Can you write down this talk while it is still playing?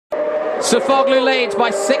Sofoglou leads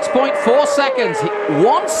by 6.4 seconds.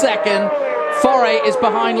 1 second, Foray is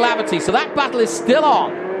behind Lavity, so that battle is still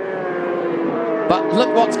on. But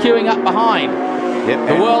look what's queuing up behind.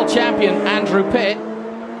 The world champion, Andrew Pitt,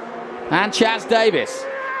 and Chaz Davis.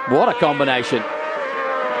 What a combination.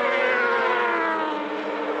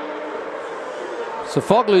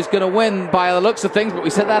 Sofoglou's going to win by the looks of things, but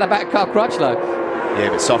we said that about Carl Crutchlow. Yeah,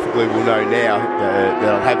 but Sofoglou will know now that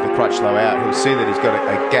he'll have the Crutchlow out. He'll see that he's got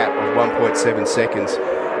a gap of 1.7 seconds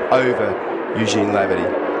over Eugene Lavity.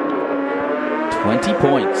 20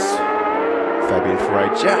 points. Fabien Foray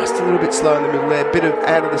just a little bit slow in the middle there. Bit of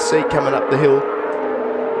out of the seat coming up the hill.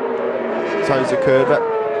 Toes a curver.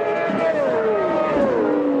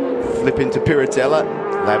 Flip into Piratella.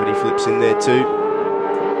 Lavity flips in there too.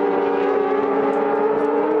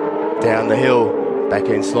 Down the hill. Back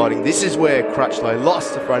end sliding. This is where Crutchlow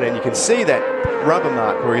lost the front end. You can see that rubber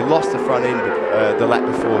mark where he lost the front end the lap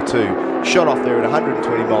before too. Shot off there at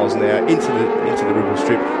 120 miles an hour into the Ribble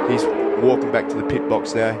Strip. He's walking back to the pit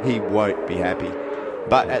box now. He won't be happy.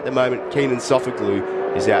 But at the moment, Keenan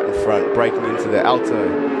Sofoglou is out in front, breaking into the Alto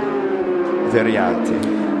Variante.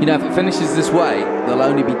 You know, if it finishes this way, there'll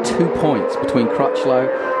only be 2 points between Crutchlow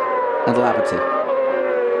and Lavity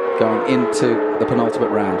going into the penultimate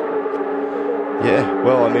round. Yeah,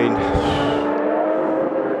 well, I mean,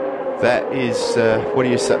 that is, what do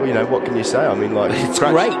you say? You know, what can you say? I mean, like, it's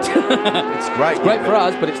great. It's great. It's great for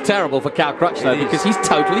us, but it's terrible for Cal Crutchlow because he's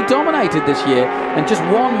totally dominated this year, and just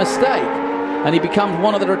one mistake, and he becomes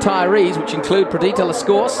one of the retirees, which include Perdita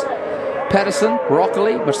Lascourse, Pedersen,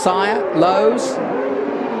 Broccoli, Messiah, Lowe's.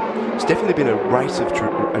 It's definitely been a race of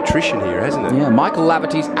attrition here, hasn't it? Yeah, Michael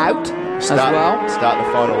Lavity's out as well. Start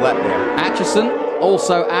the final lap now. Atchison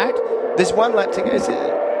also out. There's 1 lap to go, is it?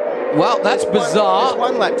 Well, that's bizarre.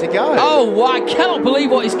 There's 1 lap to go. Oh, I cannot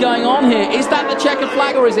believe what is going on here. Is that the checkered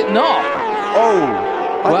flag or is it not?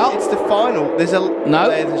 Oh, well, it's the final. There's a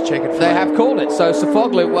checkered flag. They have called it. So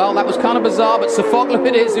Sofoglou, well, that was kind of bizarre, but Sofoglou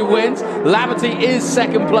it is who wins. Lavity is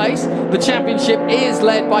second place. The championship is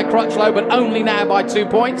led by Crutchlow, but only now by 2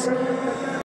 points.